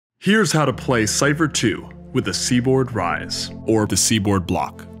Here's how to play Cypher2 with the Seaboard RISE, or the Seaboard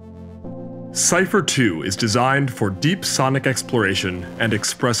block. Cypher2 is designed for deep sonic exploration and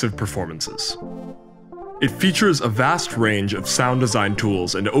expressive performances. It features a vast range of sound design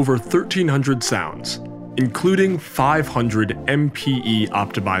tools and over 1,300 sounds, including 500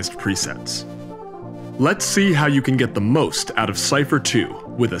 MPE-optimized presets. Let's see how you can get the most out of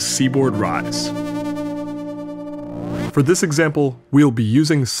Cypher2 with a Seaboard RISE. For this example, we'll be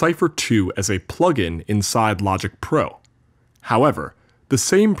using Cypher2 as a plugin inside Logic Pro. However, the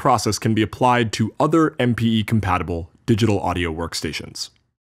same process can be applied to other MPE-compatible digital audio workstations.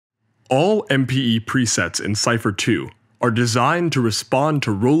 All MPE presets in Cypher2 are designed to respond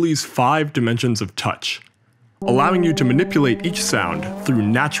to ROLI's 5 dimensions of touch, allowing you to manipulate each sound through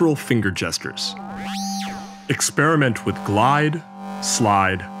natural finger gestures. Experiment with glide,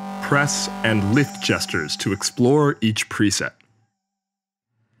 slide, press, and lift gestures to explore each preset.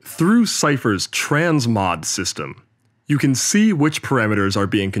 Through Cypher's transmod system, you can see which parameters are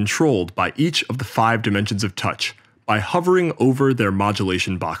being controlled by each of the 5 dimensions of touch by hovering over their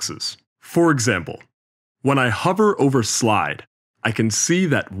modulation boxes. For example, when I hover over slide, I can see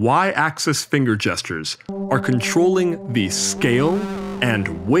that Y-axis finger gestures are controlling the scale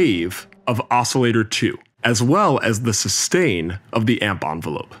and wave of oscillator 2, as well as the sustain of the amp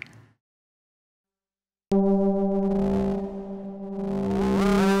envelope.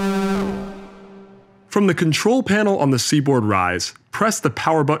 From the control panel on the Seaboard RISE, press the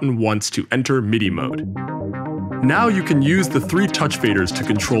power button once to enter MIDI mode. Now you can use the 3 touch faders to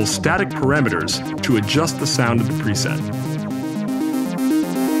control static parameters to adjust the sound of the preset.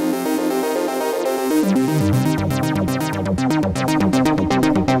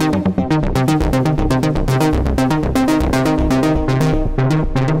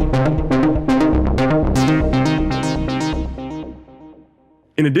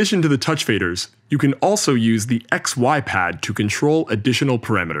 In addition to the touch faders, you can also use the XY pad to control additional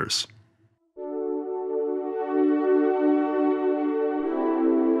parameters.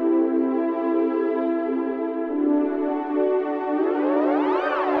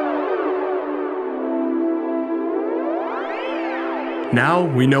 Now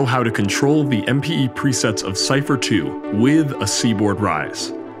we know how to control the MPE presets of Cypher2 with a Seaboard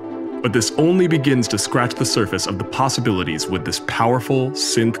RISE. But this only begins to scratch the surface of the possibilities with this powerful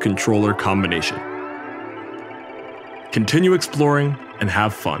synth controller combination. Continue exploring and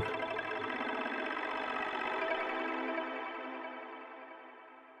have fun.